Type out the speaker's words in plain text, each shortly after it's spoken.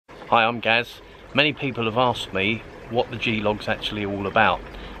Hi, I'm Gaz. Many people have asked me what the G-Log's actually all about,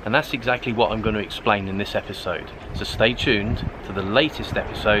 and that's exactly what I'm going to explain in this episode. So stay tuned to the latest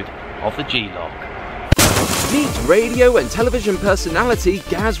episode of the G-Log. Meet radio and television personality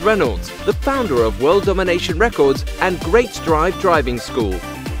Gaz Reynolds, the founder of World Domination Records and Great Drive Driving School.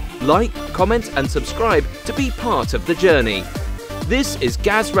 Like, comment and subscribe to be part of the journey. This is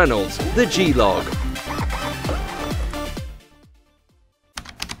Gaz Reynolds, the G-Log.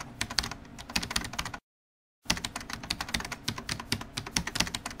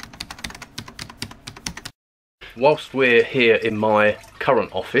 Whilst we're here in my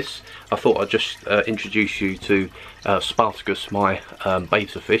current office, I thought I'd just introduce you to Spartacus, my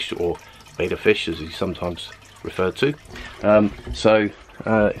beta fish, or beta fish as he's sometimes referred to.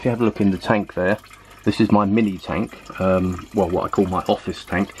 If you have a look in the tank there, this is my mini tank, well, what I call my office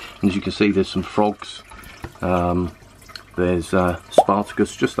tank. And as you can see, there's some frogs. There's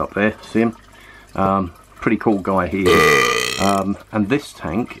Spartacus just up there, see him? Pretty cool guy he is. And this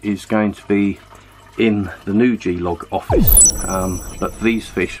tank is going to be in the new G-Log office, but these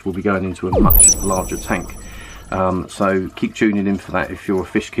fish will be going into a much larger tank. So keep tuning in for that if you're a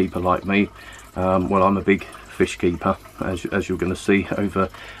fish keeper like me. Well, I'm a big fish keeper, as you're going to see over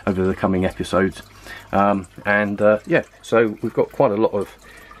the coming episodes. Yeah, so we've got quite a lot of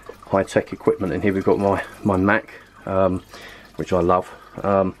high-tech equipment in here. We've got my Mac, which I love.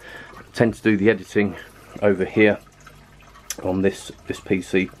 I tend to do the editing over here on this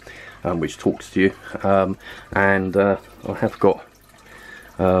PC, which talks to you, and I have got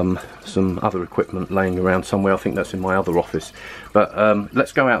some other equipment laying around somewhere. I think that's in my other office, but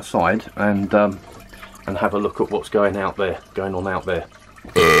let's go outside and have a look at what's going on out there.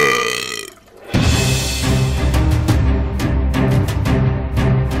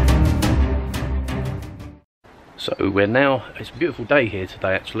 So it's a beautiful day here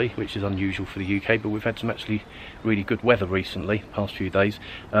today actually, which is unusual for the UK, but we've had some actually really good weather recently, past few days.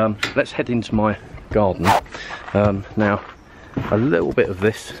 Let's head into my garden. Now, a little bit of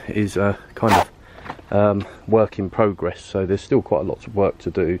this is kind of work in progress, so there's still quite a lot of work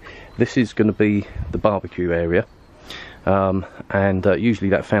to do. This is going to be the barbecue area, and usually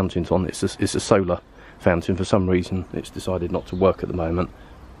that fountain's on. It's a solar fountain. For some reason it's decided not to work at the moment.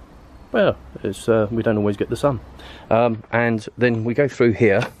 Well, we don't always get the sun. And then we go through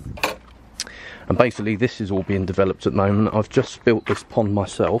here, and basically this is all being developed at the moment. I've just built this pond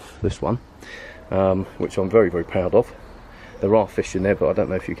myself, this one, which I'm very, very proud of. There are fish in there, but I don't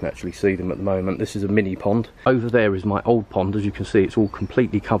know if you can actually see them at the moment. This is a mini pond. Over there is my old pond. As you can see, it's all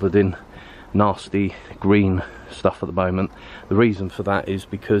completely covered in nasty green stuff at the moment. The reason for that is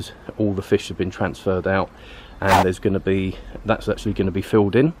because all the fish have been transferred out, and that's actually going to be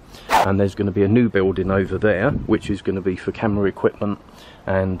filled in, and there's going to be a new building over there which is going to be for camera equipment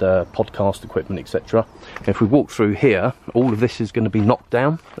and podcast equipment, etc. If we walk through here, all of this is going to be knocked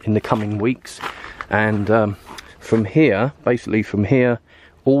down in the coming weeks, and from here, basically from here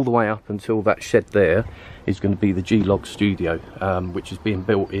all the way up until that shed there is going to be the G-Log studio, which is being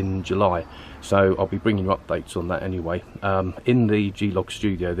built in July. So I'll be bringing you updates on that anyway. In the G-Log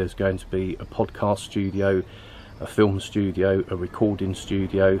studio there's going to be a podcast studio, a film studio, a recording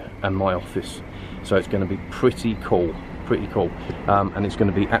studio, and my office. So it's going to be pretty cool, and it's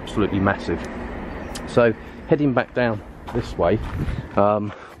going to be absolutely massive. So heading back down this way,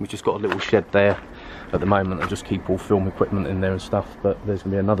 we've just got a little shed there at the moment. I just keep all film equipment in there and stuff, but there's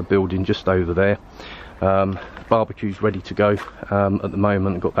going to be another building just over there. Barbecue's ready to go at the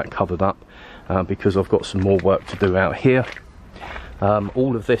moment. I've got that covered up because I've got some more work to do out here.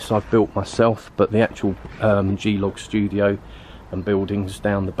 All of this I've built myself, but the actual G-Log studio and buildings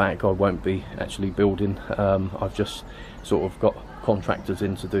down the back I won't be actually building. I've just sort of got contractors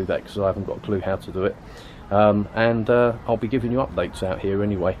in to do that because I haven't got a clue how to do it. I'll be giving you updates out here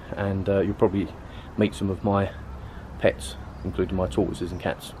anyway, and you'll probably meet some of my pets, including my tortoises and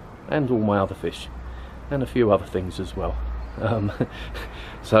cats, and all my other fish, and a few other things as well.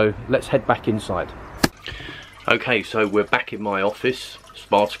 So let's head back inside. Okay, so we're back in my office.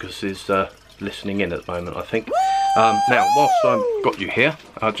 Spartacus is listening in at the moment, I think. Now, whilst I've got you here,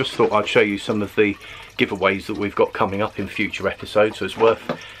 I just thought I'd show you some of the giveaways that we've got coming up in future episodes, so it's worth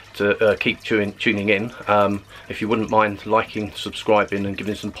to keep tuning in. If you wouldn't mind liking, subscribing and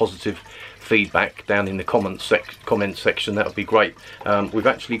giving some positive feedback down in the comment section, that would be great. We've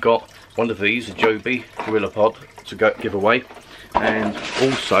actually got one of these, a Joby Gorilla Pod, to give away, and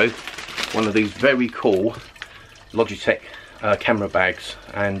also one of these very cool Logitech camera bags,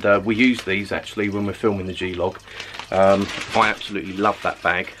 and we use these actually when we're filming the G-Log. I absolutely love that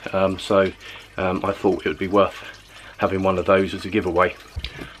bag, so I thought it would be worth having one of those as a giveaway.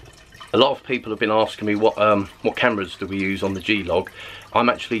 A lot of people have been asking me what cameras do we use on the G-Log. I'm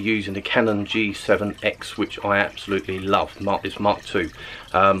actually using the Canon G7X, which I absolutely love. It's Mark II.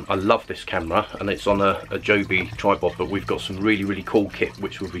 I love this camera, and it's on a Joby tripod, but we've got some really cool kit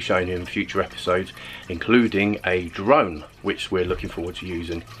which we'll be showing you in future episodes, including a drone which we're looking forward to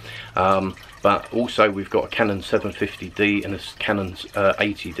using. But also we've got a Canon 750D and a Canon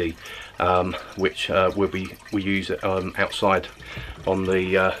 80D, which we use outside on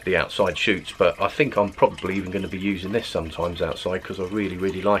the outside shoots. But I think I'm probably even going to be using this sometimes outside, because I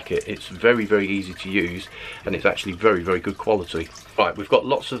really like it. It's very easy to use, and it's actually very good quality. Right, we've got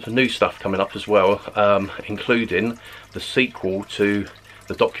lots of new stuff coming up as well, including the sequel to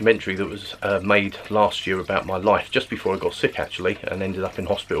the documentary that was made last year about my life, just before I got sick actually, and ended up in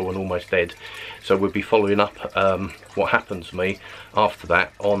hospital and almost dead. So we'll be following up what happened to me after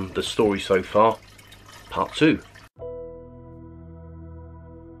that on The Story So Far Part 2.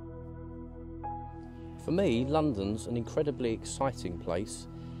 For me, London's an incredibly exciting place,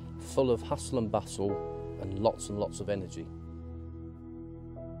 full of hustle and bustle and lots of energy.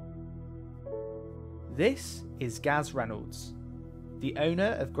 This is Gaz Reynolds, the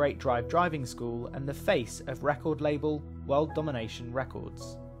owner of Great Drive Driving School and the face of record label World Domination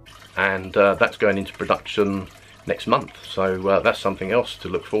Records. And that's going into production next month, so that's something else to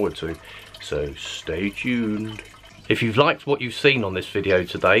look forward to, so stay tuned. If you've liked what you've seen on this video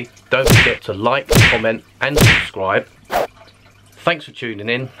today, don't forget to like, comment and subscribe. Thanks for tuning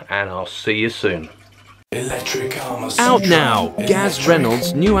in, and I'll see you soon. Out now, Gaz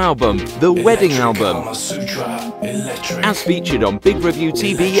Reynolds' new album, The Wedding Album, as featured on Big Review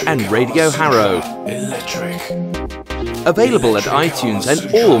TV and Radio Harrow. Available at iTunes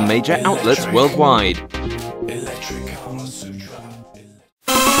and all major outlets worldwide.